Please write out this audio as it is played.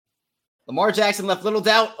Lamar Jackson left little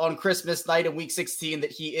doubt on Christmas night in Week 16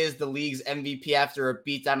 that he is the league's MVP after a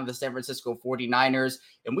beatdown of the San Francisco 49ers.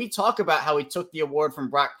 And we talk about how he took the award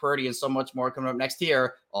from Brock Purdy and so much more coming up next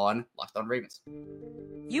year on Locked On Ravens.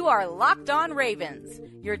 You are Locked On Ravens,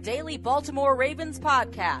 your daily Baltimore Ravens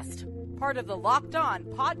podcast. Part of the Locked On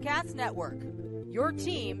Podcast Network, your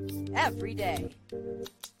team every day.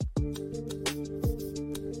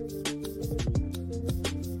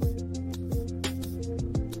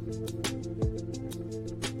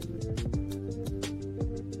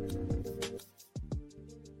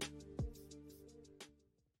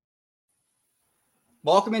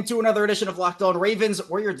 Welcome into another edition of Locked On Ravens.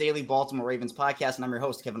 We're your daily Baltimore Ravens podcast, and I'm your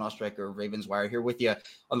host, Kevin Ostreicher of Ravens Wire, here with you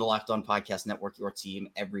on the Locked On Podcast Network, your team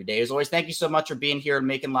every day. As always, thank you so much for being here and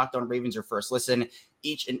making Locked On Ravens your first listen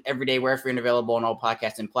each and every day, wherever you're available on all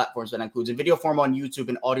podcasting platforms. That includes in video form on YouTube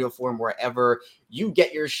and audio form wherever you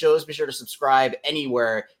get your shows. Be sure to subscribe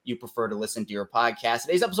anywhere you prefer to listen to your podcast.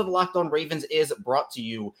 Today's episode of Locked On Ravens is brought to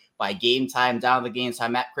you by Game Time. Download the Game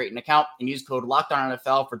Time app, create an account, and use code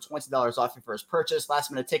LOCKEDONNFL for $20 off your first purchase.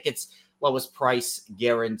 Last-minute tickets, lowest price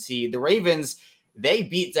guaranteed. The Ravens, they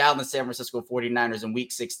beat down the San Francisco 49ers in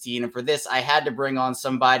Week 16. And for this, I had to bring on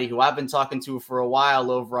somebody who I've been talking to for a while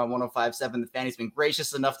over on 105.7 The Fan. He's been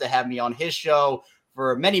gracious enough to have me on his show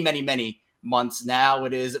for many months now.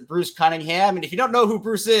 It is Bruce Cunningham. And if you don't know who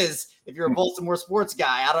Bruce is, if you're a Baltimore sports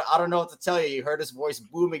guy, I don't know what to tell you. You heard his voice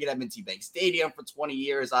booming at M&T Bank Stadium for 20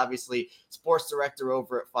 years, obviously sports director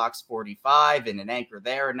over at Fox 45 and an anchor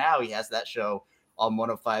there. And now he has that show on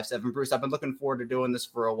 105.7. Bruce, I've been looking forward to doing this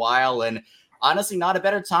for a while, and honestly, not a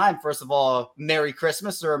better time. First of all, Merry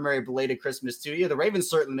Christmas, or a Merry belated Christmas to you. The Ravens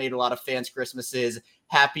certainly made a lot of fans' Christmases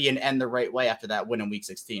happy and end the right way after that win in Week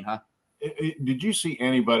 16, huh? Did you see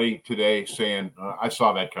anybody today saying, I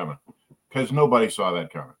saw that coming? Because nobody saw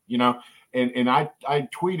that coming, you know? And I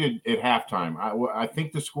tweeted at halftime. I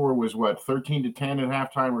think the score was, 13-10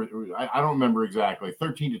 at halftime? Or I don't remember exactly.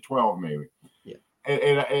 13-12 maybe. Yeah.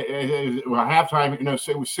 Well, halftime,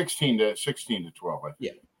 it was 16-12, I think.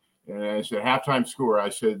 Yeah. And I said, halftime score, I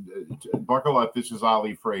said, buckle up, this is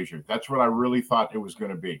Ali Frazier. That's what I really thought it was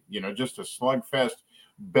going to be. Just a slugfest,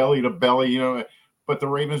 belly to belly, but the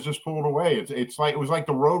Ravens just pulled away. It was like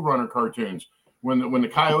the Roadrunner cartoons when the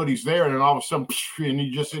Coyote's there, and then all of a sudden,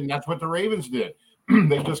 and that's what the Ravens did.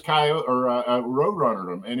 They just Roadrunnered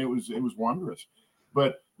them, and it was wondrous.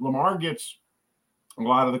 But Lamar gets a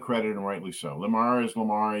lot of the credit, and rightly so. Lamar is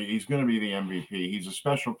Lamar. He's going to be the MVP. He's a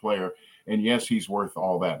special player. And yes, he's worth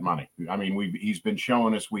all that money. I mean, he's been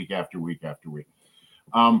showing us week after week after week.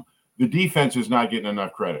 The defense is not getting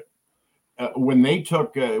enough credit. When they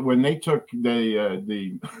took the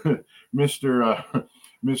Mr.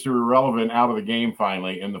 Irrelevant out of the game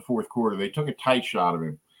finally in the fourth quarter, they took a tight shot of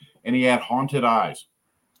him, and he had haunted eyes.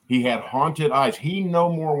 He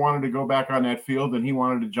no more wanted to go back on that field than he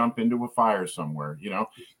wanted to jump into a fire somewhere.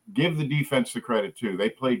 Give the defense the credit too. They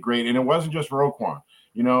played great, and it wasn't just Roquan.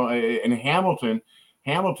 And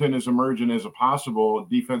Hamilton is emerging as a possible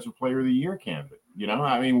defensive player of the year candidate.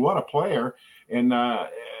 I mean, what a player. And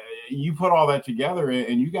you put all that together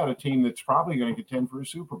and you got a team that's probably going to contend for a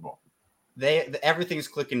Super Bowl. Everything's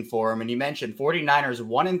clicking for them. And you mentioned 49ers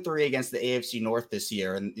 1-3 against the AFC North this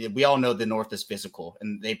year. And we all know the North is physical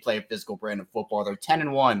and they play a physical brand of football. They're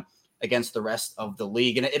 10-1 against the rest of the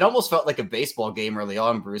league. And it almost felt like a baseball game early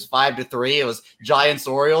on, Bruce. 5-3. It was Giants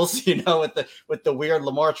Orioles, with the weird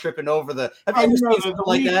Lamar tripping over the have you ever seen something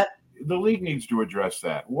like that? The league needs to address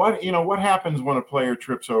that. What happens when a player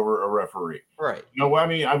trips over a referee? Right.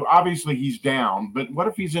 Obviously he's down, but what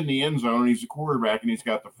if he's in the end zone and he's a quarterback and he's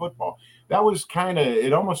got the football? That was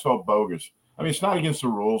it almost felt bogus. I mean, it's not against the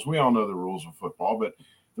rules. We all know the rules of football, but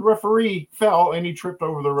the referee fell and he tripped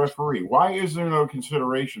over the referee. Why is there no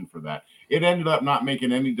consideration for that? It ended up not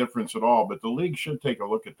making any difference at all, but the league should take a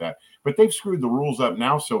look at that. But they've screwed the rules up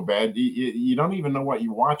now so bad, you don't even know what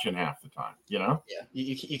you're watching half the time, Yeah,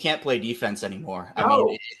 you can't play defense anymore. No. I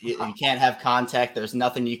mean, you can't have contact. There's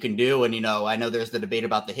nothing you can do. And, I know there's the debate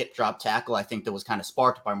about the hip drop tackle. I think that was kind of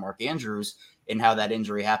sparked by Mark Andrews and how that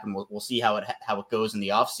injury happened. We'll see how it goes in the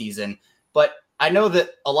offseason. But I know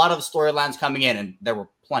that a lot of the storylines coming in, and there were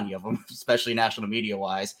plenty of them, especially national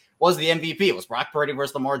media-wise, was the MVP. It was Brock Purdy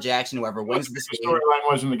versus Lamar Jackson, whoever wins this game. The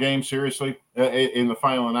storyline was in the game, seriously, in the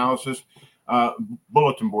final analysis,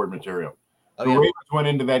 bulletin board material. The Ravens went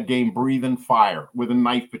into that game breathing fire with a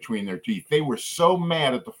knife between their teeth. They were so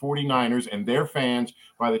mad at the 49ers and their fans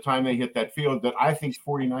by the time they hit that field that I think the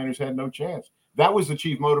 49ers had no chance. That was the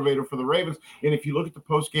chief motivator for the Ravens. And if you look at the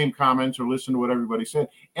post-game comments or listen to what everybody said,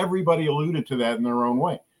 everybody alluded to that in their own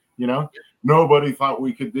way. Nobody thought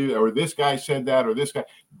we could do that, or this guy said that, or this guy.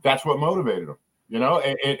 That's what motivated them,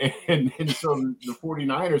 and so the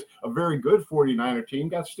 49ers, a very good 49er team,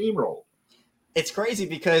 got steamrolled. It's crazy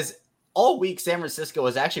because all week San Francisco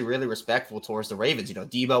was actually really respectful towards the Ravens.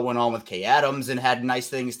 Debo went on with Kay Adams and had nice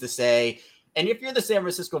things to say. And if you're the San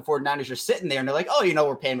Francisco 49ers, you're sitting there and they're like, oh,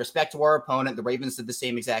 we're paying respect to our opponent. The Ravens did the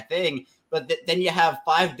same exact thing. But then you have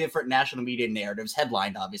 5 different national media narratives,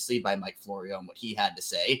 headlined, obviously, by Mike Florio and what he had to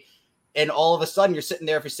say. And all of a sudden, you're sitting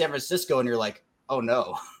there for San Francisco and you're like, oh,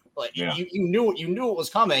 no. You knew it was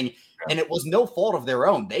coming, and it was no fault of their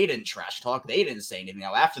own. They didn't trash talk. They didn't say anything.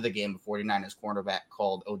 Now, after the game, the 49ers cornerback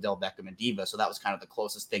called Odell Beckham a diva, so that was kind of the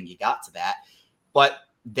closest thing you got to that. But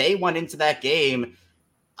they went into that game.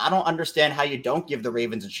 I don't understand how you don't give the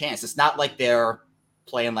Ravens a chance. It's not like they're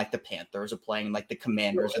playing like the Panthers or playing like the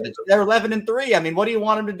Commanders. They're 11-3. I mean, what do you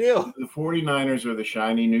want them to do? The 49ers are the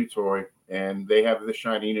shiny new toy, and they have the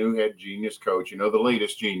shiny new head genius coach, the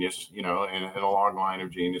latest genius, and a long line of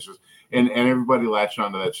geniuses. And everybody latched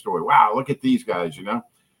onto that story. Wow, look at these guys,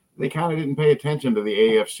 They kind of didn't pay attention to the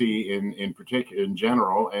AFC in particular, in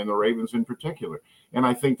general, and the Ravens in particular. And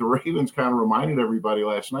I think the Ravens kind of reminded everybody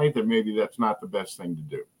last night that maybe that's not the best thing to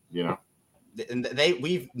do, And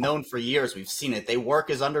we've known for years, we've seen it. They work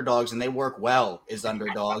as underdogs, and they work well as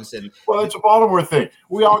underdogs. And well, it's a Baltimore thing.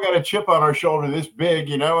 We all got a chip on our shoulder this big,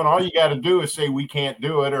 and all you got to do is say we can't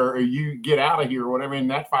do it, or you get out of here, or whatever, and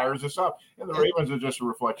that fires us up. And the Ravens are just a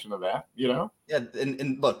reflection of that, Yeah,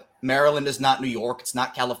 and look, Maryland is not New York. It's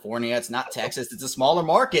not California. It's not Texas. It's a smaller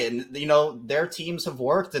market, and their teams have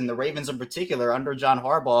worked, and the Ravens in particular under John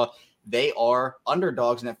Harbaugh. They are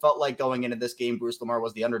underdogs, and it felt like going into this game, Bruce Lamar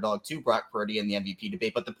was the underdog to Brock Purdy in the MVP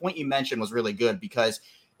debate. But the point you mentioned was really good because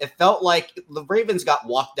it felt like the Ravens got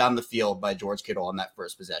walked down the field by George Kittle on that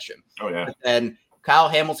first possession. Oh, yeah. And Kyle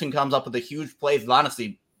Hamilton comes up with a huge play that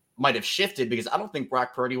honestly might have shifted because I don't think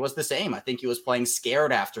Brock Purdy was the same. I think he was playing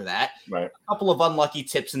scared after that. Right. A couple of unlucky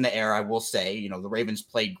tips in the air, I will say. The Ravens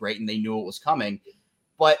played great, and they knew it was coming.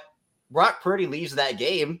 But Brock Purdy leaves that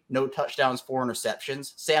game, no touchdowns, 4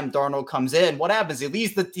 interceptions. Sam Darnold comes in. What happens? He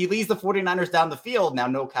leads the 49ers down the field. Now,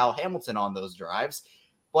 no Kyle Hamilton on those drives.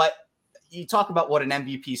 But you talk about what an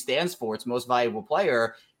MVP stands for. It's most valuable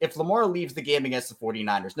player. If Lamar leaves the game against the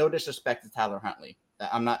 49ers, no disrespect to Tyler Huntley.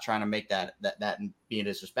 I'm not trying to make that be a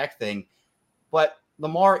disrespect thing. But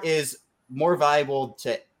Lamar is more valuable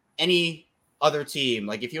to any other team.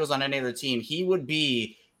 Like if he was on any other team, he would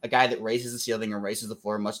be a guy that raises the ceiling and raises the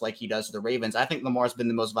floor, much like he does to the Ravens. I think Lamar's been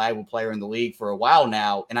the most valuable player in the league for a while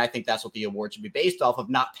now, and I think that's what the award should be based off of,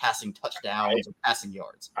 not passing touchdowns or passing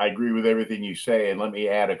yards. I agree with everything you say, and let me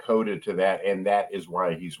add a coda to that, and that is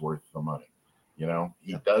why he's worth the money.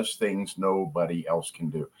 He does things nobody else can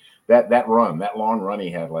do. That long run he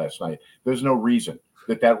had last night, there's no reason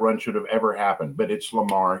that run should have ever happened, but it's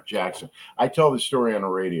Lamar Jackson. I tell this story on the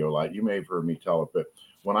radio a lot. You may have heard me tell it, but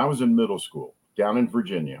when I was in middle school, down in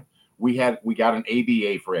Virginia, we got an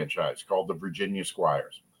ABA franchise called the Virginia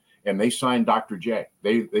Squires, and they signed Dr. J.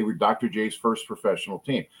 They were Dr. J's first professional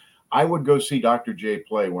team. I would go see Dr. J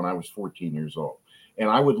play when I was 14 years old, and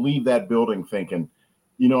I would leave that building thinking,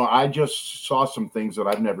 I just saw some things that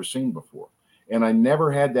I've never seen before, and I never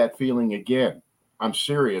had that feeling again. I'm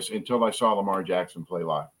serious until I saw Lamar Jackson play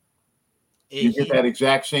live. You get that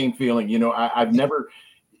exact same feeling.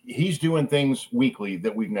 He's doing things weekly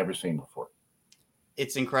that we've never seen before.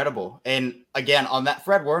 It's incredible. And again, on that,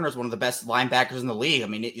 Fred Warner is one of the best linebackers in the league. I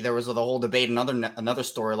mean, there was the whole debate. Another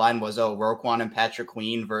storyline was, Roquan and Patrick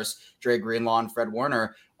Queen versus Dre Greenlaw and Fred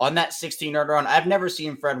Warner. On that 16-yard run, I've never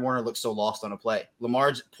seen Fred Warner look so lost on a play.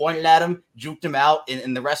 Lamar pointed at him, juked him out,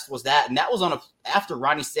 and the rest was that. And that was after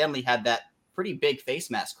Ronnie Stanley had that pretty big face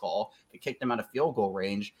mask call that kicked him out of field goal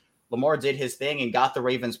range. Lamar did his thing and got the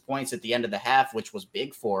Ravens points at the end of the half, which was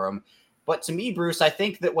big for him. But to me, Bruce, I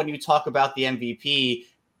think that when you talk about the MVP,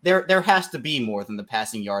 there has to be more than the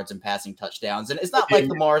passing yards and passing touchdowns. And it's not like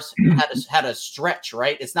Lamar's had a stretch,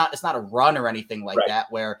 right? It's not a run or anything like that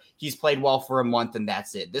where he's played well for a month and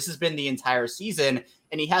that's it. This has been the entire season,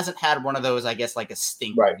 and he hasn't had one of those, I guess, like a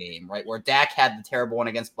stinker game, right? Where Dak had the terrible one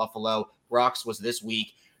against Buffalo. Brock's was this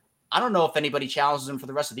week. I don't know if anybody challenges him for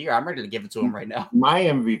the rest of the year. I'm ready to give it to him right now. My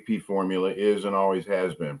MVP formula is, and always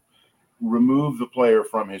has been, remove the player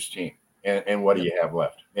from his team. And what do you have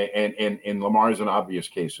left? And Lamar is an obvious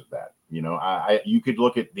case of that. You could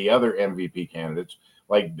look at the other MVP candidates,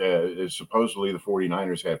 like supposedly the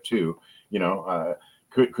 49ers have two.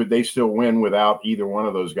 Could they still win without either one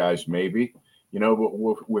of those guys? Maybe. But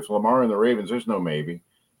with Lamar and the Ravens, there's no maybe.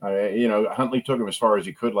 Huntley took him as far as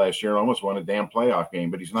he could last year and almost won a damn playoff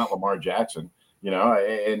game, but he's not Lamar Jackson.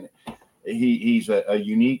 And He's a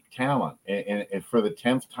unique talent. And for the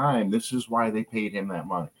 10th time, this is why they paid him that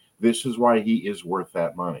money. This is why he is worth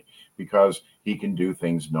that money, because he can do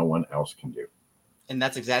things no one else can do. And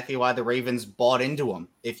that's exactly why the Ravens bought into him.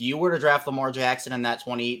 If you were to draft Lamar Jackson in that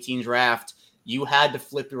 2018 draft, you had to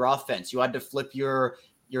flip your offense. You had to flip your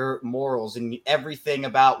morals and everything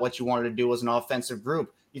about what you wanted to do as an offensive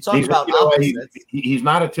group. You talk about opposites. He's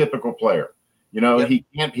not a typical player. Yep.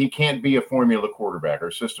 He can't be a formula quarterback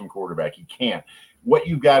or system quarterback. He can't. What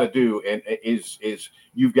you've got to do is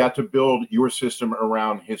you've got to build your system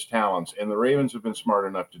around his talents, and the Ravens have been smart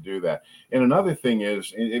enough to do that. And another thing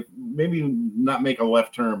is, maybe not make a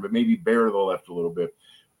left turn, but maybe bear the left a little bit.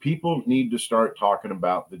 People need to start talking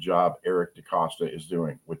about the job Eric DeCosta is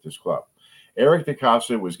doing with this club. Eric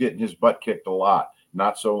DeCosta was getting his butt kicked a lot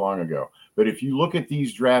not so long ago. But if you look at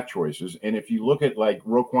these draft choices, and if you look at like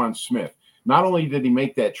Roquan Smith, not only did he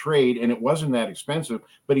make that trade, and it wasn't that expensive,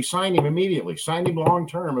 but he signed him immediately, signed him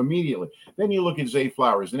long-term immediately. Then you look at Zay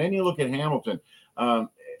Flowers, and then you look at Hamilton.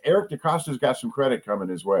 Eric DeCosta's got some credit coming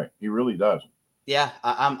his way. He really does. Yeah,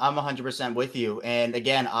 I'm 100% with you. And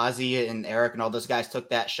again, Ozzie and Eric and all those guys took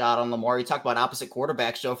that shot on Lamar. You talk about opposite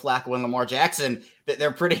quarterbacks, Joe Flacco and Lamar Jackson.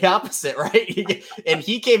 They're pretty opposite, right? And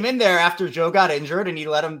he came in there after Joe got injured, and he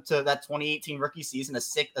led him to that 2018 rookie season, a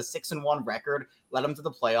 6-1 record, led him to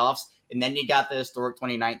the playoffs. And then you got the historic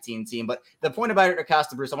 2019 team. But the point about Eric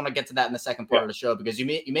DeCosta, Bruce, I want to get to that in the second part of the show, because you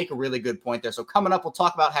make a really good point there. So coming up, we'll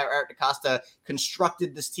talk about how Eric DeCosta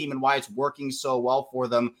constructed this team and why it's working so well for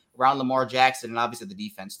them around Lamar Jackson, and obviously the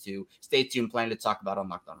defense too. Stay tuned, plenty to talk about on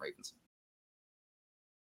Locked On Ravens.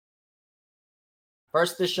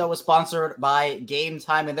 First, this show is sponsored by Game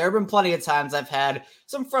Time, and there have been plenty of times I've had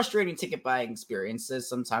some frustrating ticket buying experiences.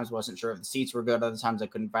 Sometimes I wasn't sure if the seats were good. Other times I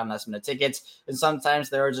couldn't find last-minute tickets, and sometimes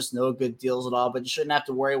there are just no good deals at all. But you shouldn't have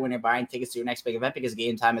to worry when you're buying tickets to your next big event, because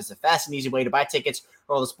Game Time is a fast and easy way to buy tickets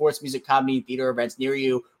for all the sports, music, comedy, and theater events near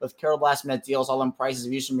you. With Carol last-minute deals, all in prices,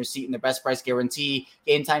 views from your seat, and their best price guarantee,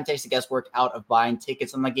 Game Time takes the guesswork out of buying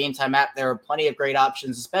tickets. On the Game Time app, there are plenty of great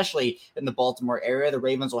options, especially in the Baltimore area. The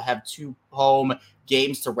Ravens will have 2 home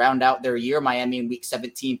games to round out their year, Miami in week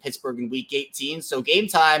 17, Pittsburgh in week 18. So Game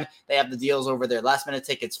Time, they have the deals over there. Last minute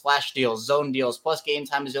tickets, flash deals, zone deals, plus Game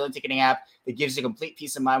Time is the only ticketing app that gives you complete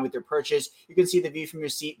peace of mind with your purchase. You can see the view from your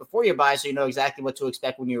seat before you buy, so you know exactly what to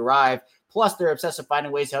expect when you arrive. Plus, they're obsessed with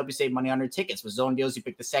finding ways to help you save money on your tickets. With zone deals, you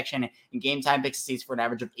pick the section, and Game Time picks the seats for an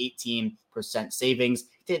average of 18% savings.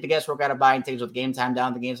 Take the guesswork out of buying tickets with Game Time.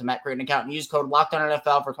 Down the Game Time app, create an account, and use code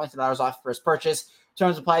LOCKEDONNFL for $20 off your first purchase.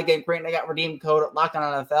 Terms apply. Again, create an account, redeem code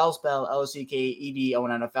LOCKEDONNFL, spell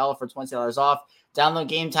LOCKEDONNFL for $20 off. Download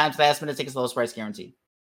Game Time's last-minute tickets, lowest price guarantee.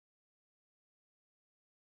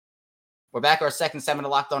 We're back, our second segment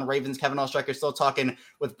of Locked On Ravens. Kevin Oestreicher still talking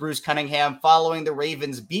with Bruce Cunningham following the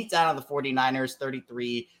Ravens beat down of the 49ers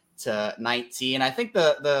 33-19. I think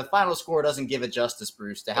the final score doesn't give it justice,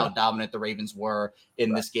 Bruce, to how dominant the Ravens were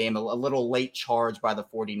in this game. A little late charge by the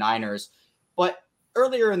 49ers. But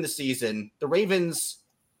earlier in the season, the Ravens,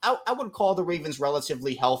 I would call the Ravens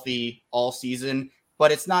relatively healthy all season,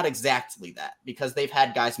 but it's not exactly that, because they've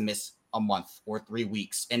had guys miss a month or 3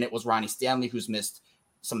 weeks, and it was Ronnie Stanley who's missed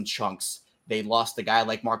some chunks. They lost a guy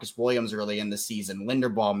like Marcus Williams early in the season.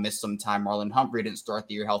 Linderbaum missed some time. Marlon Humphrey didn't start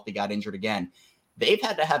the year healthy, got injured again. They've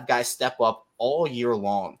had to have guys step up all year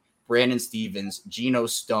long. Brandon Stevens, Geno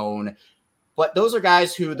Stone. But those are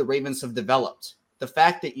guys who the Ravens have developed. The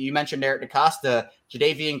fact that you mentioned Eric DeCosta,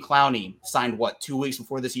 Jadeveon Clowney signed 2 weeks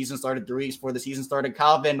before the season started, 3 weeks before the season started.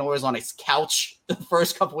 Kyle Van Noy was on his couch the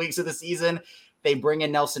first couple weeks of the season. They bring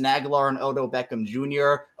in Nelson Aguilar and Odell Beckham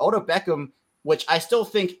Jr. Odell Beckham, which I still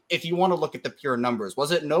think, if you want to look at the pure numbers,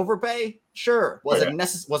 was it an overpay? Sure. Was it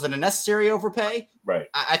a necessary overpay? Right.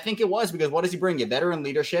 I think it was, because what does he bring you? Veteran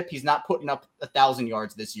leadership. He's not putting up 1,000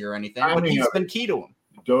 yards this year or anything, but he's been key to him.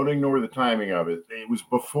 Don't ignore the timing of it. It was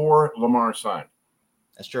before Lamar signed.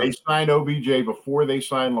 That's true. They signed OBJ before they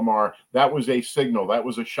signed Lamar. That was a signal. That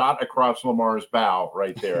was a shot across Lamar's bow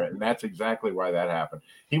right there. And that's exactly why that happened.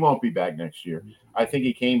 He won't be back next year. I think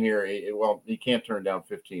he came here. He can't turn down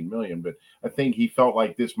 $15 million, but I think he felt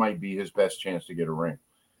like this might be his best chance to get a ring.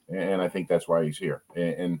 And I think that's why he's here.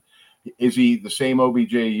 And is he the same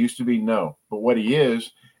OBJ he used to be? No. But what he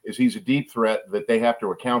is he's a deep threat that they have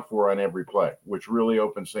to account for on every play, which really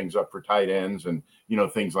opens things up for tight ends and,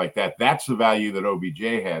 things like that. That's the value that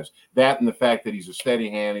OBJ has. That and the fact that he's a steady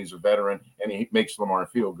hand, he's a veteran, and he makes Lamar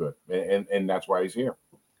feel good. And that's why he's here.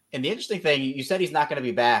 And the interesting thing, you said he's not going to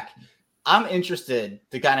be back. I'm interested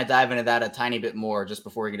to kind of dive into that a tiny bit more just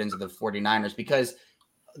before we get into the 49ers, because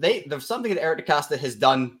there's something that Eric DeCosta has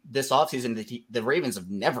done this offseason that the Ravens have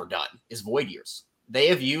never done is void years. they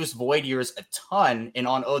have used void years a ton. And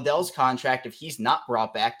on Odell's contract, if he's not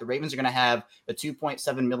brought back, the Ravens are going to have a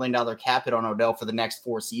 $2.7 million cap hit on Odell for the next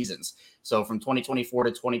 4 seasons. So from 2024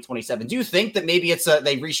 to 2027, do you think that maybe it's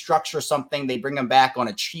they restructure something, they bring him back on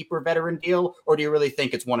a cheaper veteran deal, or do you really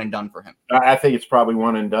think it's one and done for him? I think it's probably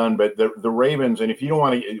one and done, but the Ravens, and if you don't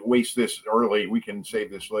want to waste this early, we can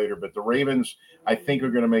save this later, but the Ravens, I think,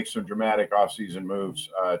 are going to make some dramatic offseason moves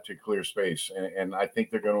to clear space, and I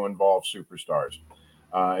think they're going to involve superstars.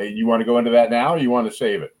 You want to go into that now, or you want to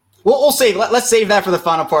save it? We'll save. Let's save that for the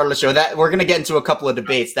final part of the show. That we're going to get into a couple of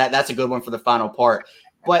debates. That's a good one for the final part.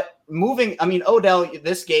 But Odell,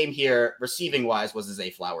 this game here, receiving wise, was a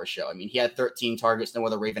Zay Flowers show. I mean, he had 13 targets, no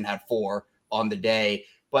other Raven had 4 on the day.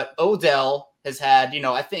 But Odell has had,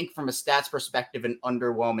 I think from a stats perspective, an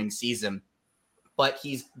underwhelming season. But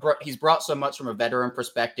he's brought so much from a veteran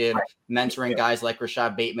perspective, mentoring guys like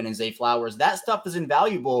Rashad Bateman and Zay Flowers. That stuff is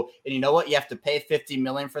invaluable. And you know what? You have to pay $50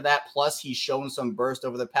 million for that. Plus, he's shown some burst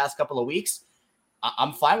over the past couple of weeks.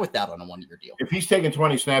 I'm fine with that on a 1-year deal. If he's taking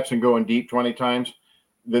 20 snaps and going deep 20 times,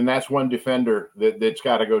 then that's one defender that's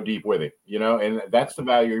got to go deep with him, and that's the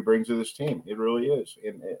value he brings to this team. It really is.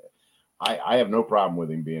 And I have no problem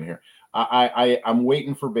with him being here. I'm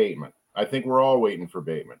waiting for Bateman. I think we're all waiting for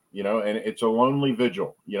Bateman, and it's a lonely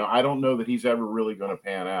vigil. I don't know that he's ever really going to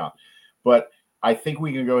pan out, but I think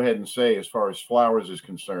we can go ahead and say, as far as Flowers is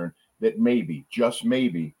concerned, that maybe, just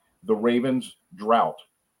maybe, the Ravens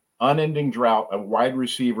unending drought of wide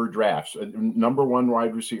receiver drafts, number 1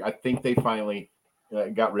 wide receiver, I think they finally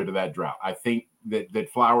got rid of that drought. I think that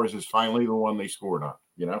Flowers is finally the one they scored on,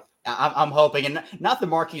 I'm hoping, and not that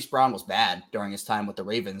Marquise Brown was bad during his time with the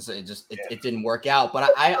Ravens. It didn't work out,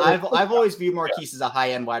 but I've always viewed Marquise as a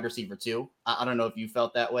high-end wide receiver too. I don't know if you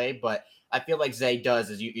felt that way, but I feel like Zay does,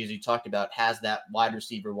 as you talked about, has that wide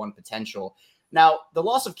receiver 1 potential. Now, the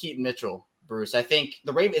loss of Keaton Mitchell, Bruce, I think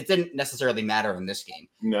the Ravens, it didn't necessarily matter in this game.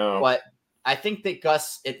 No. But I think that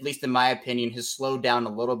Gus, at least in my opinion, has slowed down a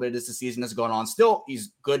little bit as the season has gone on. Still,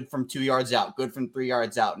 he's good from 2 yards out, good from 3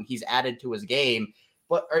 yards out, and he's added to his game.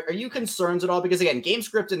 But are you concerned at all? Because, again, game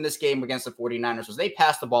script in this game against the 49ers was they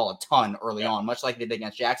passed the ball a ton early on, much like they did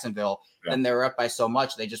against Jacksonville. Yeah. Then they were up by so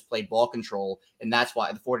much, they just played ball control, and that's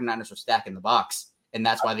why the 49ers were stacking the box, and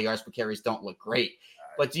that's why the yards per carries don't look great.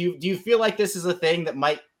 But do you feel like this is a thing that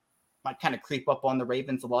might kind of creep up on the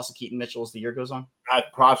Ravens, the loss of Keaton Mitchell as the year goes on?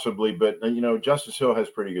 Possibly, but, Justice Hill has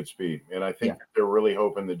pretty good speed, and I think they're really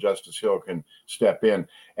hoping that Justice Hill can step in.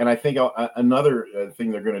 And I think another thing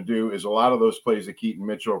they're going to do is a lot of those plays that Keaton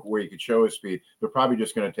Mitchell, where he could show his speed, they're probably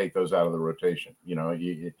just going to take those out of the rotation.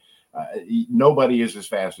 Nobody is as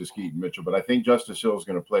fast as Keaton Mitchell, but I think Justice Hill is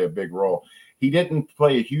going to play a big role. He didn't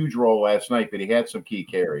play a huge role last night, but he had some key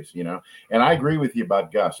carries, And I agree with you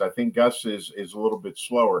about Gus. I think Gus is a little bit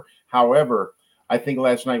slower. However, I think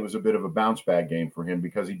last night was a bit of a bounce back game for him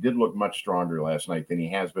because he did look much stronger last night than he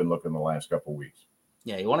has been looking the last couple of weeks.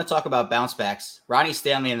 Yeah, you want to talk about bounce backs. Ronnie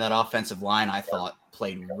Stanley in that offensive line, I thought,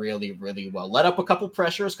 played really, really well. Let up a couple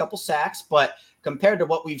pressures, couple sacks, but compared to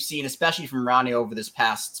what we've seen, especially from Ronnie over this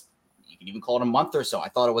past, you can even call it a month or so, I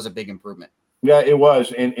thought it was a big improvement. Yeah, it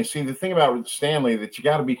was. And see, the thing about Stanley that you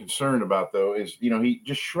got to be concerned about, though, is, he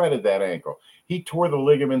just shredded that ankle. He tore the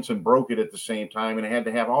ligaments and broke it at the same time and had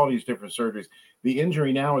to have all these different surgeries. The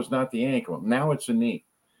injury now is not the ankle. Now it's a knee.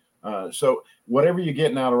 So whatever you're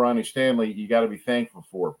getting out of Ronnie Stanley, you got to be thankful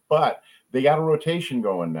for. But they got a rotation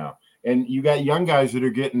going now. And you got young guys that are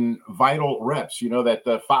getting vital reps,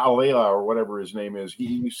 that Fa'alea or whatever his name is.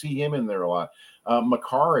 You see him in there a lot.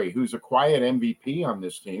 Makari, who's a quiet MVP on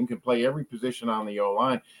this team, can play every position on the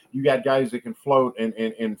O-line. You got guys that can float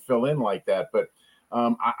and fill in like that. But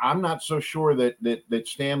I'm not so sure that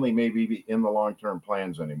Stanley may be in the long-term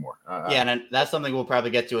plans anymore. And that's something we'll probably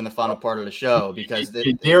get to in the final part of the show because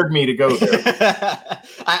he dared me to go there.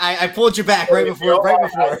 I pulled you back right before.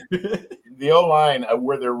 The O-line,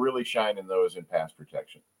 where they're really shining, though, is in pass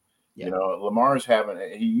protection. Yeah. Lamar's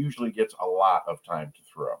he usually gets a lot of time to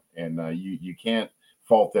throw, and you can't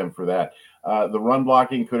fault them for that. The run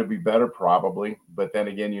blocking, could it be better? Probably. But then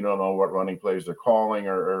again, you don't know what running plays they're calling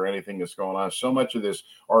or anything that's going on. So much of this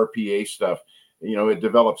RPA stuff, it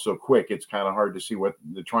develops so quick, it's kind of hard to see what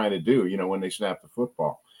they're trying to do, when they snap the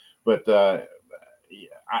football. But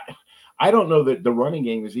I don't know that the running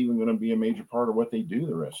game is even going to be a major part of what they do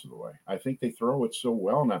the rest of the way. I think they throw it so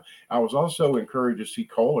well now. I was also encouraged to see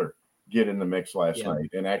Kohler get in the mix last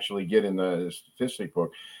night and actually get in the statistic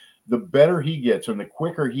book. The better he gets and the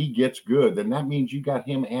quicker he gets good, then that means you got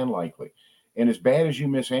him and Likely. And as bad as you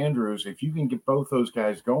miss Andrews, if you can get both those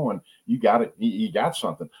guys going, you got it. You got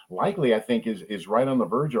something. Likely, I think, is right on the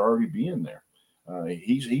verge of already being there.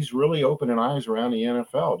 He's really opening eyes around the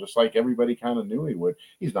NFL, just like everybody kind of knew he would.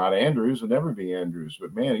 He's not Andrews, and never be Andrews,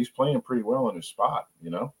 but man, he's playing pretty well in his spot,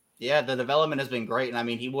 Yeah, the development has been great, and I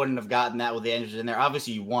mean, he wouldn't have gotten that with the Andrews in there.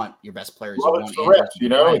 Obviously, you want your best players. Well, it's the reps,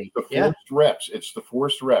 it's the forced reps. It's the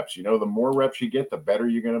forced reps. The more reps you get, the better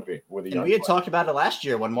you're going to be. And we had talked about it last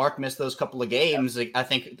year when Mark missed those couple of games. Yeah. I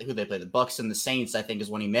think who they played, the Bucs and the Saints, I think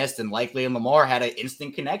is when he missed, and Likely and Lamar had an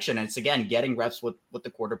instant connection. And it's again getting reps with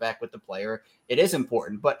the quarterback, with the player. It is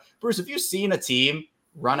important. But Bruce, have you seen a team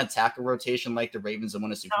run a tackle rotation like the Ravens and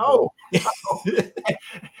win a Super Bowl? No.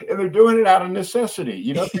 And they're doing it out of necessity.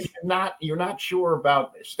 You're not sure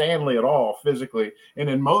about Stanley at all physically. And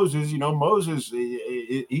then Moses, he's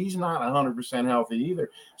not 100% healthy either.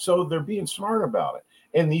 So they're being smart about it.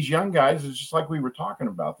 And these young guys, it's just like we were talking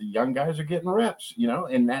about. The young guys are getting reps,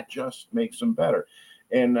 and that just makes them better.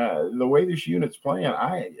 And the way this unit's playing,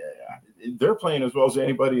 they're playing as well as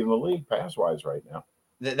anybody in the league pass-wise right now.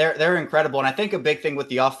 They're incredible. And I think a big thing with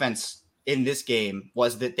the offense in this game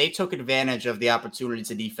was that they took advantage of the opportunities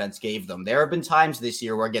the defense gave them. There have been times this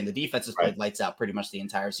year where, again, the defense has played lights out pretty much the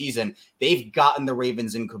entire season. They've gotten the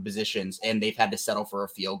Ravens in good positions, and they've had to settle for a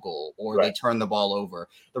field goal, or they turn the ball over.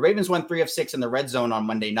 The Ravens went 3 of 6 in the red zone on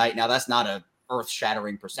Monday night. Now, that's not an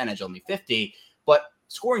earth-shattering percentage, only 50, but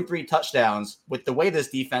scoring 3 touchdowns with the way this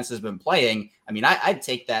defense has been playing, I mean, I'd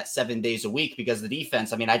take that 7 days a week because the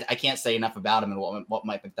defense, I mean, I can't say enough about him and what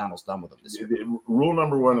Mike McDonald's done with him this year. Rule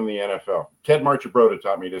number 1 in the NFL. Ted Marchibroda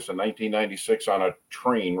taught me this in 1996 on a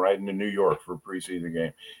train riding to New York for a preseason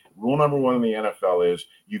game. Rule number 1 in the NFL is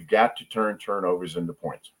you've got to turn turnovers into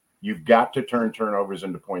points. You've got to turn turnovers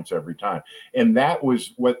into points every time. And that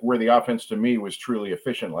was where the offense, to me, was truly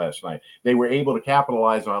efficient last night. They were able to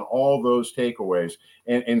capitalize on all those takeaways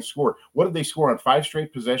and score. What did they score on 5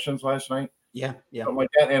 straight possessions last night? Yeah. Something like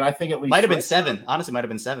that. And I think at least might have been 7. Honestly, might have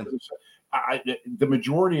been 7. The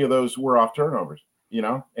majority of those were off turnovers,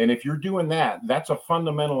 and if you're doing that, that's a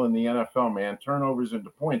fundamental in the NFL, man. Turnovers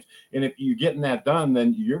into points. And if you're getting that done,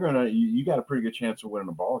 then you got a pretty good chance of winning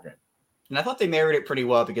a ball game. And I thought they married it pretty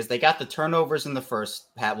well because they got the turnovers in the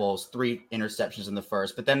first half. Well, it was 3 interceptions in the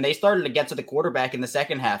first, but then they started to get to the quarterback in the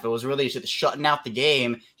second half. It was really just shutting out the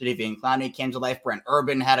game. Jadeveon Clowney came to life. Brent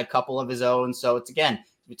Urban had a couple of his own. So it's, again,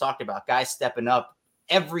 we talked about guys stepping up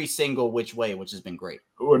every single which way, which has been great.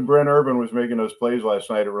 When Brent Urban was making those plays last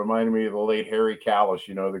night, it reminded me of the late Harry Callis,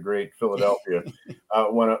 the great Philadelphia.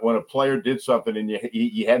 When a player did something and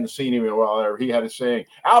you hadn't seen him in a while, he had a saying,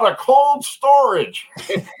 "Out of cold storage."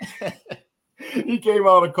 He came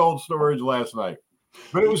out of cold storage last night.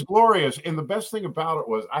 But it was glorious. And the best thing about it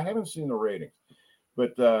was, I haven't seen the ratings,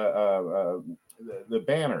 but the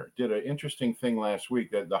Banner did an interesting thing last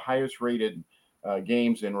week, that the highest rated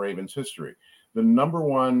games in Ravens history. The number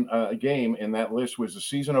 1 game in that list was the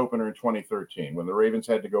season opener in 2013 when the Ravens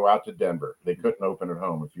had to go out to Denver. They couldn't open at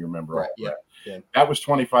home, if you remember. Right, yeah. That was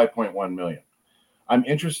 $25.1 million. I'm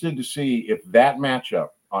interested to see if that matchup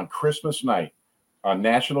on Christmas night on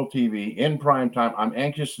national TV in prime time, I'm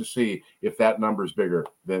anxious to see if that number is bigger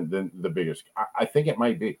than the biggest. I think it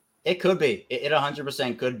might be. It could be. It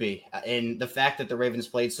 100% could be. And the fact that the Ravens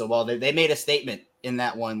played so well, they made a statement in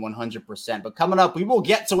that one 100%. But coming up, we will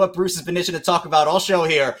get to what Bruce has been itching to talk about all show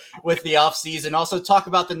here with the offseason. Also talk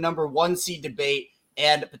about the number 1 seed debate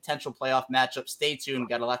and potential playoff matchup. Stay tuned.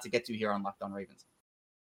 Got a lot to get to here on Locked On Ravens.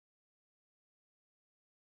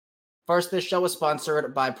 First, this show is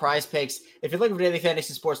sponsored by Prize Picks. If you're looking for daily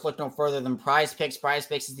fantasy sports, look no further than Prize Picks. Prize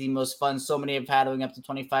Picks is the most fun so many have had, up to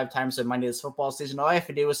 25 times their money this football season. All you have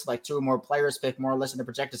to do is select 2 or more players, pick more or less than the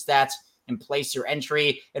projected stats, and place your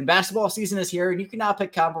entry. And basketball season is here, and you can now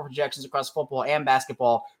pick combo projections across football and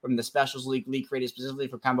basketball from the Specials League created specifically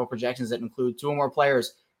for combo projections that include 2 or more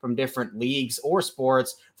players from different leagues or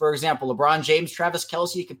sports. For example, LeBron James, Travis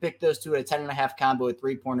Kelce, you can pick those 2 at a 10.5 combo with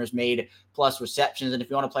 3-pointers made plus receptions. And if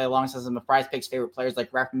you want to play alongside some of Prize Picks' favorite players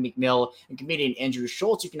like Rapper McMill and comedian Andrew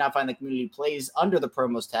Schultz, you can now find the community plays under the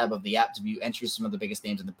promos tab of the app to view entries from some of the biggest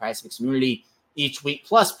names in the Prize Picks community each week.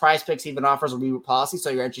 Plus, Prize Picks even offers a reboot policy, so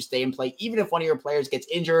your entries stay in play even if one of your players gets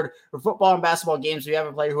injured. For football and basketball games, if you have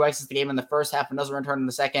a player who exits the game in the first half and doesn't return in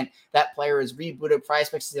the second, that player is rebooted. Prize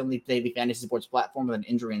Picks is the only daily fantasy sports platform with an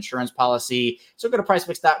injury insurance policy. So go to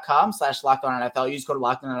prizepicks.com/LockedOnNFL. Use code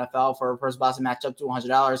LockedOnNFL for a first boss match up to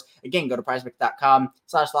 $100. Again, go to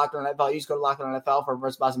prizepicks.com/LockedOnNFL. Use code LockedOnNFL for a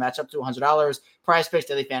first boss match up to $100. Prize Picks,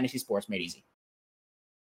 daily fantasy sports made easy.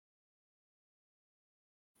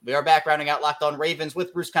 We are back rounding out Locked On Ravens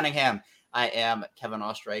with Bruce Cunningham. I am Kevin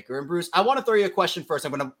Ostreicher. And Bruce, I want to throw you a question first.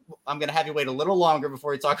 I'm gonna have you wait a little longer before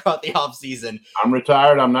we talk about the offseason. I'm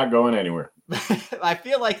retired. I'm not going anywhere. I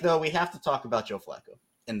feel like, though, we have to talk about Joe Flacco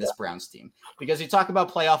in this Browns team. Because you talk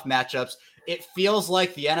about playoff matchups, it feels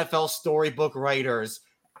like the NFL storybook writers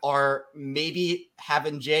are maybe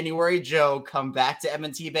having January Joe come back to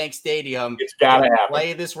M&T Bank Stadium It's gotta happen.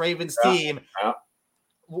 Play this Ravens team. Yeah.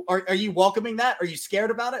 Are you welcoming that? Are you scared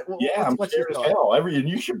about it? I'm scared as hell. And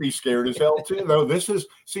you should be scared as hell too, though. This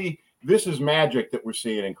is magic that we're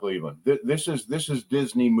seeing in Cleveland. This is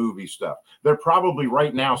Disney movie stuff. They're probably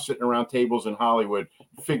right now sitting around tables in Hollywood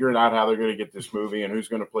figuring out how they're going to get this movie and who's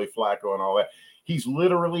going to play Flacco and all that. He's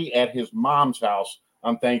literally at his mom's house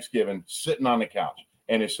on Thanksgiving, sitting on the couch,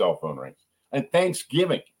 and his cell phone rings. And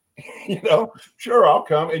Thanksgiving, sure, I'll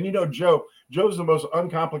come. And Joe's the most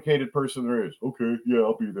uncomplicated person there is. Okay, yeah,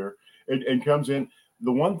 I'll be there. And comes in.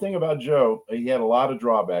 The one thing about Joe, he had a lot of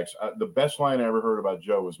drawbacks. The best line I ever heard about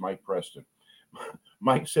Joe was Mike Preston.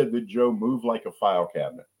 Mike said that Joe moved like a file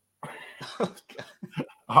cabinet.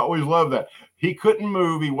 I always loved that. He couldn't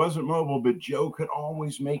move. He wasn't mobile, but Joe could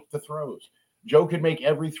always make the throws. Joe could make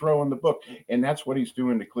every throw in the book, and that's what he's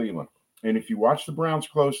doing to Cleveland. And if you watch the Browns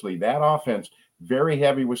closely, that offense, very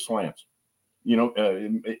heavy with slants,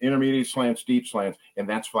 intermediate slants, deep slants, and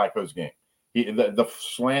that's Flacco's game. The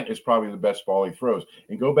slant is probably the best ball he throws.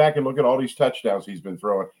 And go back and look at all these touchdowns he's been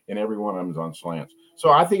throwing, and every one of them is on slants.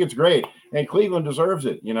 So I think it's great, and Cleveland deserves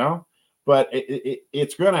it, But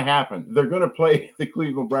it's going to happen. They're going to play the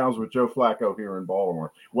Cleveland Browns with Joe Flacco here in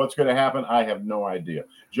Baltimore. What's going to happen? I have no idea.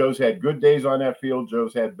 Joe's had good days on that field.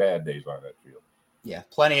 Joe's had bad days on that field. Yeah,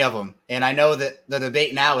 plenty of them. And I know that the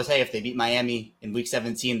debate now is, hey, if they beat Miami in Week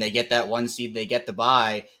 17, they get that 1 seed, they get the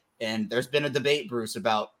bye. And there's been a debate, Bruce,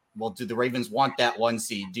 about, well, do the Ravens want that 1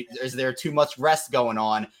 seed? Is there too much rest going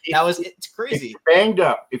on? It's crazy.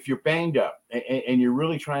 If you're banged up and you're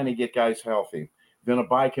really trying to get guys healthy, then a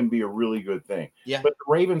bye can be a really good thing. Yeah. But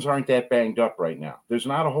the Ravens aren't that banged up right now. There's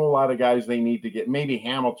not a whole lot of guys they need to get. Maybe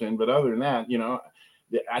Hamilton, but other than that,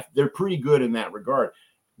 they're pretty good in that regard.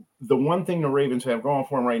 The one thing the Ravens have going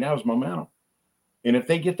for them right now is momentum. And if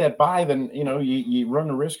they get that bye, then, you run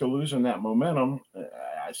the risk of losing that momentum.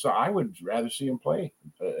 So I would rather see them play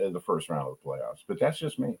the first round of the playoffs. But that's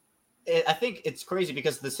just me. I think it's crazy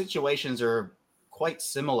because the situations are quite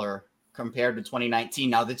similar compared to 2019.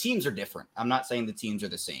 Now, the teams are different. I'm not saying the teams are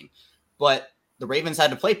the same. But the Ravens had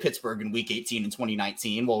to play Pittsburgh in Week 18 in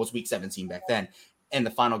 2019. Well, it was Week 17 back then. And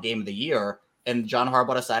the final game of the year. And John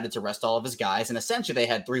Harbaugh decided to rest all of his guys. And essentially, they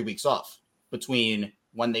had 3 weeks off between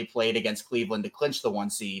when they played against Cleveland to clinch the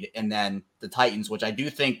 1 seed and then the Titans, which I do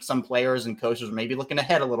think some players and coaches were maybe looking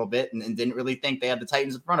ahead a little bit and didn't really think they had the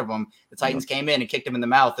Titans in front of them. The Titans came in and kicked them in the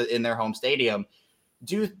mouth in their home stadium.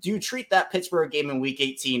 Do you treat that Pittsburgh game in Week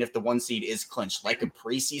 18 if the 1 seed is clinched like a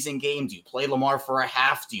preseason game? Do you play Lamar for a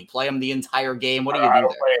half? Do you play him the entire game? What do you do? I don't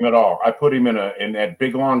play him at all. I put him in that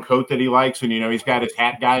big long coat that he likes, and he's got his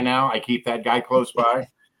hat guy now. I keep that guy close by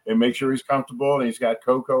and make sure he's comfortable, and he's got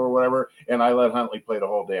Coco or whatever. And I let Huntley play the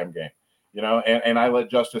whole damn game, and I let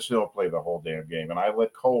Justice Hill play the whole damn game, and I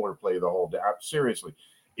let Kohler play the whole damn. Seriously,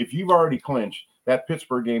 if you've already clinched, that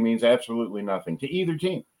Pittsburgh game means absolutely nothing to either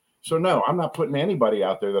team. So, no, I'm not putting anybody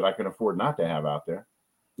out there that I can afford not to have out there.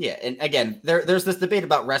 Yeah, and again, there's this debate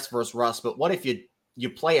about rest versus rust, but what if you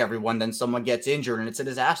play everyone, then someone gets injured and it's a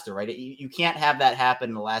disaster, right? You can't have that happen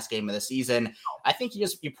in the last game of the season. I think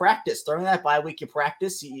you practice. During that bye week, you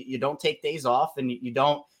practice. You don't take days off, and you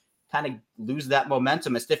don't kind of lose that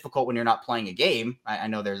momentum. It's difficult when you're not playing a game. I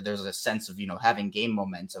know there's a sense of, having game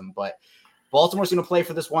momentum, but Baltimore's going to play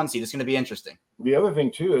for this 1 seed. It's going to be interesting. The other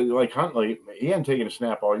thing, too, is like Huntley, he hadn't taken a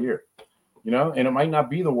snap all year, and it might not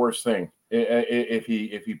be the worst thing if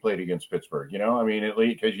he played against Pittsburgh,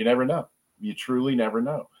 because you never know. You truly never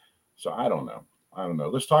know. So I don't know.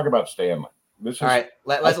 Let's talk about Stanley. All right.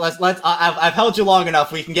 Let's. I've held you long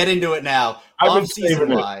enough. We can get into it now. Off-season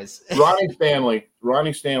wise,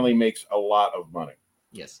 Ronnie Stanley makes a lot of money.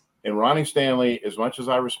 Yes. And Ronnie Stanley, as much as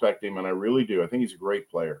I respect him, and I really do, I think he's a great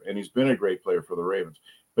player, and he's been a great player for the Ravens.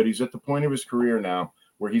 But he's at the point of his career now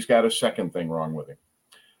where he's got a second thing wrong with him.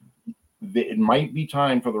 It might be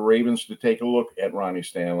time for the Ravens to take a look at Ronnie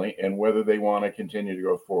Stanley and whether they want to continue to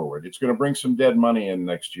go forward. It's going to bring some dead money in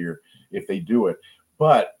next year if they do it.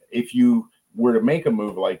 But if you were to make a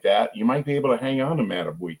move like that, you might be able to hang on to Matt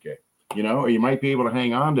Abuike, or you might be able to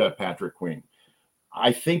hang on to Patrick Queen.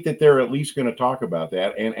 I think that they're at least going to talk about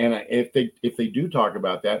that. And if they do talk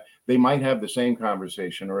about that, they might have the same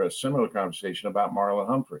conversation or a similar conversation about Marlon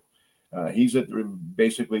Humphrey. He's at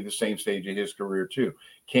basically the same stage of his career too.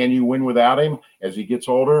 Can you win without him as he gets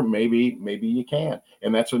older? Maybe you can.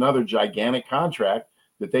 And that's another gigantic contract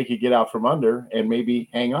that they could get out from under and maybe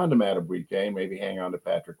hang on to Matt Abuike, maybe hang on to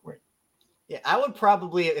Patrick Queen. Yeah, I would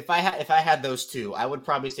probably if I had those two, I would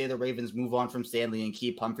probably say the Ravens move on from Stanley and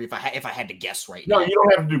keep Humphrey if I had to guess right now. No, you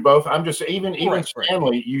don't have to do both. I'm just even Right.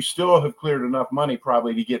 Stanley, you still have cleared enough money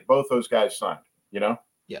probably to get both those guys signed, you know?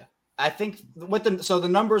 Yeah. I think the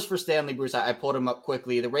numbers for Stanley, Bruce, I pulled them up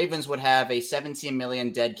quickly. The Ravens would have a 17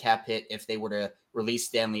 million dead cap hit if they were to release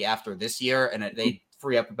Stanley after this year, and they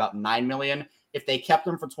free up about 9 million. If they kept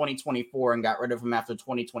him for 2024 and got rid of him after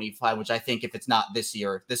 2025, which I think if it's not this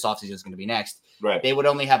year, this offseason is going to be next, right? They would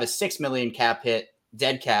only have a 6 million cap hit,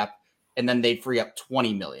 dead cap, and then they'd free up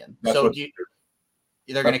 20 million. They're going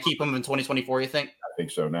to keep him in 2024, you think? I think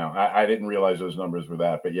so now. I didn't realize those numbers were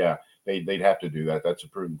that, but yeah, they'd have to do that. That's a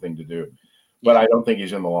prudent thing to do. But I don't think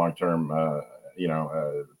he's in the long-term,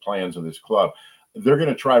 plans of this club. They're going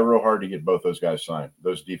to try real hard to get both those guys signed,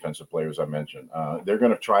 those defensive players I mentioned. They're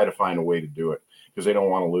going to try to find a way to do it because they don't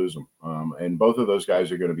want to lose them. And both of those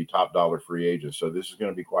guys are going to be top dollar free agents. So this is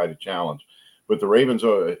going to be quite a challenge. But the Ravens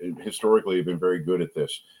historically have been very good at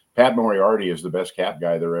this. Pat Moriarty is the best cap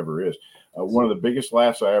guy there ever is. One of the biggest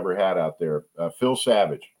laughs I ever had out there, Phil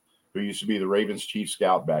Savage, who used to be the Ravens chief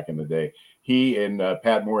scout back in the day. He and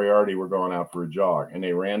Pat Moriarty were going out for a jog, and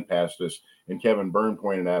they ran past us. And Kevin Byrne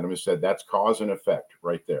pointed at him and said, "That's cause and effect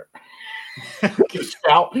right there." The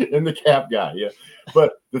scout and the cap guy, yeah.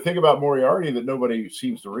 But the thing about Moriarty that nobody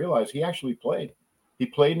seems to realize, he actually played. He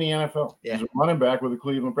played in the NFL. Yeah. He was a running back with the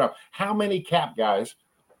Cleveland Browns. How many cap guys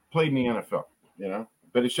played in the NFL? You know,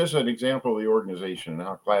 but it's just an example of the organization and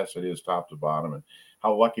how class it is, top to bottom, and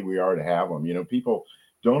how lucky we are to have them. You know, people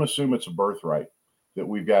don't assume it's a birthright that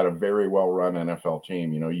we've got a very well-run NFL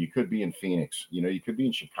team. You know, you could be in Phoenix. You know, you could be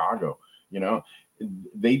in Chicago. You know,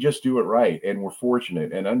 they just do it right, and we're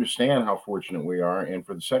fortunate, and understand how fortunate we are. And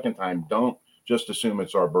for the second time, don't just assume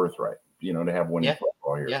it's our birthright, you know, to have winning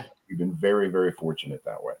football here. Yeah. We've been very, very fortunate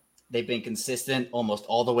that way. They've been consistent almost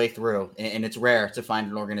all the way through, and it's rare to find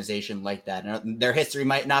an organization like that. And their history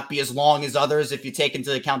might not be as long as others if you take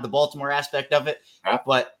into account the Baltimore aspect of it,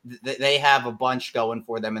 but they have a bunch going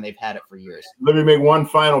for them, and they've had it for years. Let me make one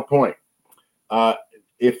final point.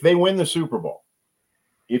 If they win the Super Bowl,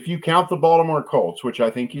 if you count the Baltimore Colts, which I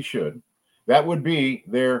think you should, that would be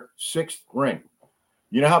their 6th ring.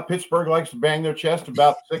 You know how Pittsburgh likes to bang their chest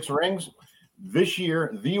about 6 rings? This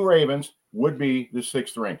year, the Ravens would be the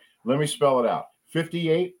 6th ring. Let me spell it out.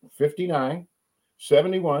 58, 59,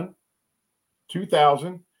 71,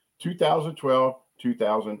 2000, 2012,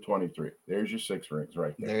 2023. There's your 6 rings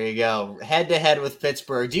right there. There you go. Head-to-head with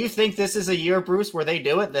Pittsburgh. Do you think this is a year, Bruce, where they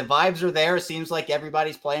do it? The vibes are there. It seems like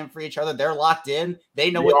everybody's playing for each other. They're locked in.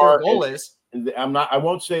 They know what their goal is. I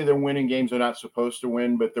won't say they're winning games they're not supposed to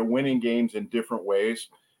win, but they're winning games in different ways,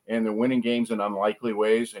 and they're winning games in unlikely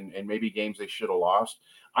ways, and maybe games they should have lost.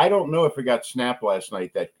 I don't know if it got snapped last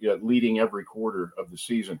night, that leading every quarter of the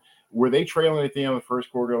season. Were they trailing at the end of the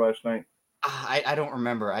first quarter last night? I don't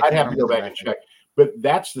remember. I'd have to go back and check. But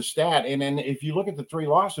that's the stat. And then if you look at the 3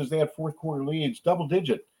 losses, they had fourth quarter leads,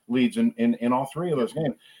 double-digit leads in all 3 of those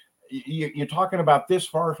games. You're talking about this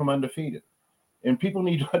far from undefeated. And people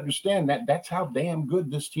need to understand that that's how damn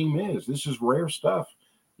good this team is. This is rare stuff,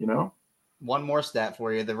 you know? One more stat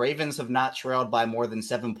for you. The Ravens have not trailed by more than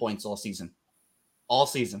 7 points all season. All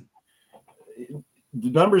season. The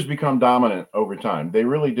numbers become dominant over time. They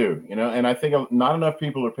really do, you know? And I think not enough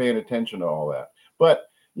people are paying attention to all that. But,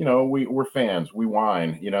 you know, we're fans. We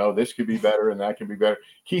whine, you know, this could be better and that could be better.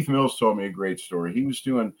 Keith Mills told me a great story. He was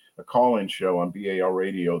doing a call-in show on BAL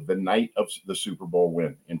radio the night of the Super Bowl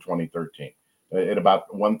win in 2013 at about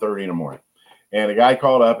 1:30 in the morning. And a guy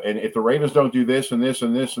called up, and if the Ravens don't do this and this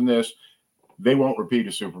and this and this, they won't repeat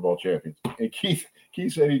as Super Bowl champions. And Keith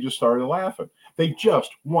said he just started laughing. They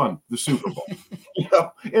just won the Super Bowl. You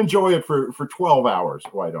know, enjoy it for 12 hours.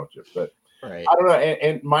 Why don't you? But right. I don't know.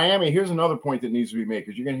 And Miami, here's another point that needs to be made,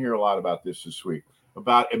 because you're going to hear a lot about this week,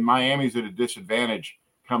 about Miami's at a disadvantage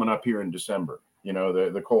coming up here in December, you know,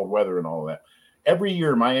 the cold weather and all of that. Every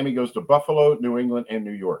year, Miami goes to Buffalo, New England, and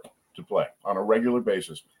New York to play on a regular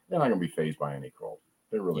basis. They're not going to be fazed by any cold.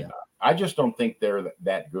 They're really not. I just don't think they're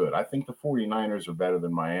that good. I think the 49ers are better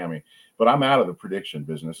than Miami, but I'm out of the prediction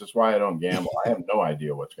business. That's why I don't gamble. I have no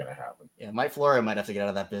idea what's going to happen. Yeah, Mike Florio might have to get out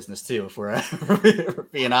of that business too, if we're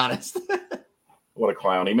being honest. What a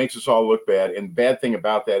clown. He makes us all look bad. And the bad thing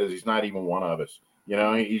about that is he's not even one of us. You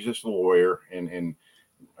know, he's just a lawyer. And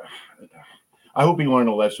I hope he learned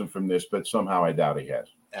a lesson from this, but somehow I doubt he has.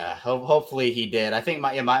 Hopefully he did. I think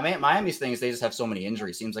Miami's thing is they just have so many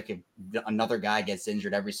injuries. Seems like if another guy gets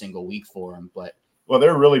injured every single week for him. But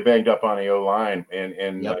they're really banged up on the O-line,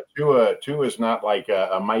 and Tua is not like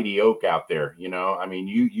a mighty oak out there. You know, I mean,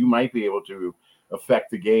 you might be able to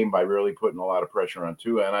affect the game by really putting a lot of pressure on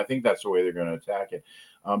Tua. And I think that's the way they're going to attack it.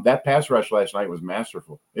 That pass rush last night was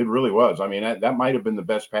masterful. It really was. I mean, that might have been the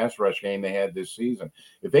best pass rush game they had this season.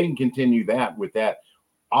 If they can continue that with that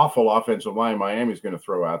awful offensive line Miami's going to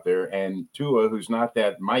throw out there, and Tua, who's not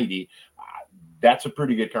that mighty, that's a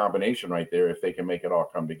pretty good combination right there if they can make it all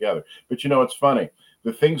come together. But, it's funny.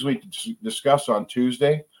 The things we discuss on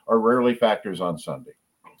Tuesday are rarely factors on Sunday.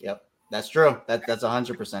 Yep, that's true. That's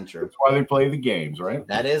 100% true. That's why they play the games, right?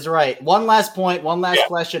 That is right. One last point, one last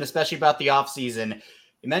question, especially about the offseason.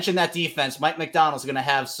 You mentioned that defense. Mike McDonald's going to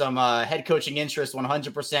have some head coaching interest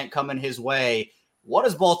 100% coming his way. What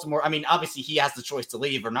does Baltimore – I mean, obviously he has the choice to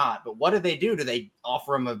leave or not, but what do they do? Do they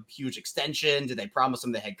offer him a huge extension? Do they promise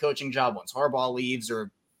him the head coaching job once Harbaugh leaves,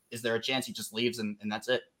 or is there a chance he just leaves and that's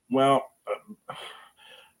it? Well,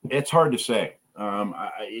 it's hard to say.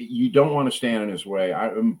 You don't want to stand in his way.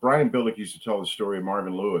 Brian Billick used to tell the story of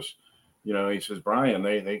Marvin Lewis. He says, Brian,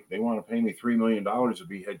 they want to pay me $3 million to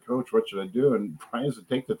be head coach. What should I do? And Brian said,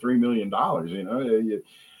 take the $3 million.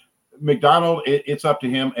 McDonald, it's up to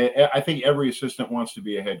him. I think every assistant wants to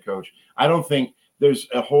be a head coach. I don't think there's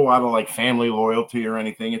a whole lot of family loyalty or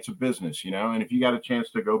anything. It's a business, and if you got a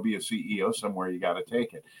chance to go be a CEO somewhere, you got to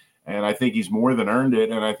take it. And I think he's more than earned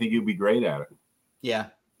it, and I think he'll be great at it. Yeah.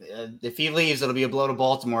 If he leaves, it'll be a blow to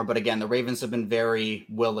Baltimore. But again, the Ravens have been very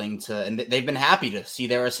willing to, and they've been happy to see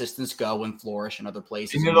their assistants go and flourish in other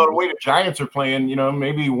places. And the way the Giants are playing,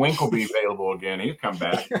 maybe Wink will be available again. He'll come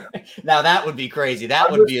back. Now that would be crazy. That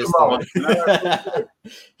would be a story.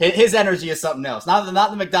 His energy is something else. Not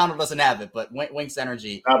that McDonald doesn't have it, but Wink's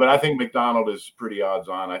energy. No, but I think McDonald is pretty odds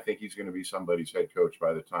on. I think he's going to be somebody's head coach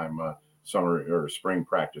by the time summer or spring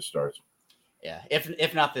practice starts. Yeah,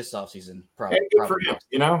 if not this offseason, probably. Good for him,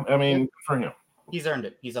 good for him. He's earned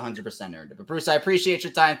it. He's 100% earned it. But Bruce, I appreciate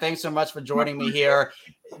your time. Thanks so much for joining me here.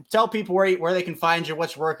 Tell people where they can find you,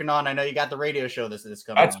 what you're working on. I know you got the radio show this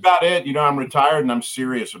coming. That's about it. I'm retired and I'm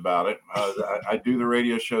serious about it. I do the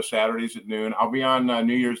radio show Saturdays at noon. I'll be on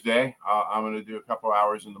New Year's Day. I'm going to do a couple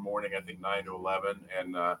hours in the morning, I think 9 to 11.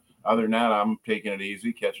 And other than that, I'm taking it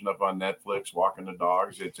easy, catching up on Netflix, walking the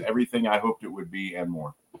dogs. It's everything I hoped it would be and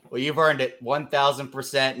more. Well, you've earned it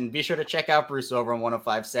 1,000%. And be sure to check out Bruce over on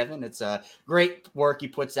 105.7. It's great work he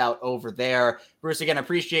puts out over there. Bruce, again, I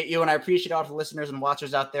appreciate you, and I appreciate all the listeners and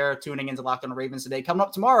watchers out there tuning into Locked On Ravens today. Coming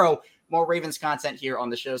up tomorrow, more Ravens content here on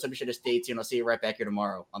the show, so be sure to stay tuned. I'll see you right back here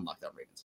tomorrow on Locked On Ravens.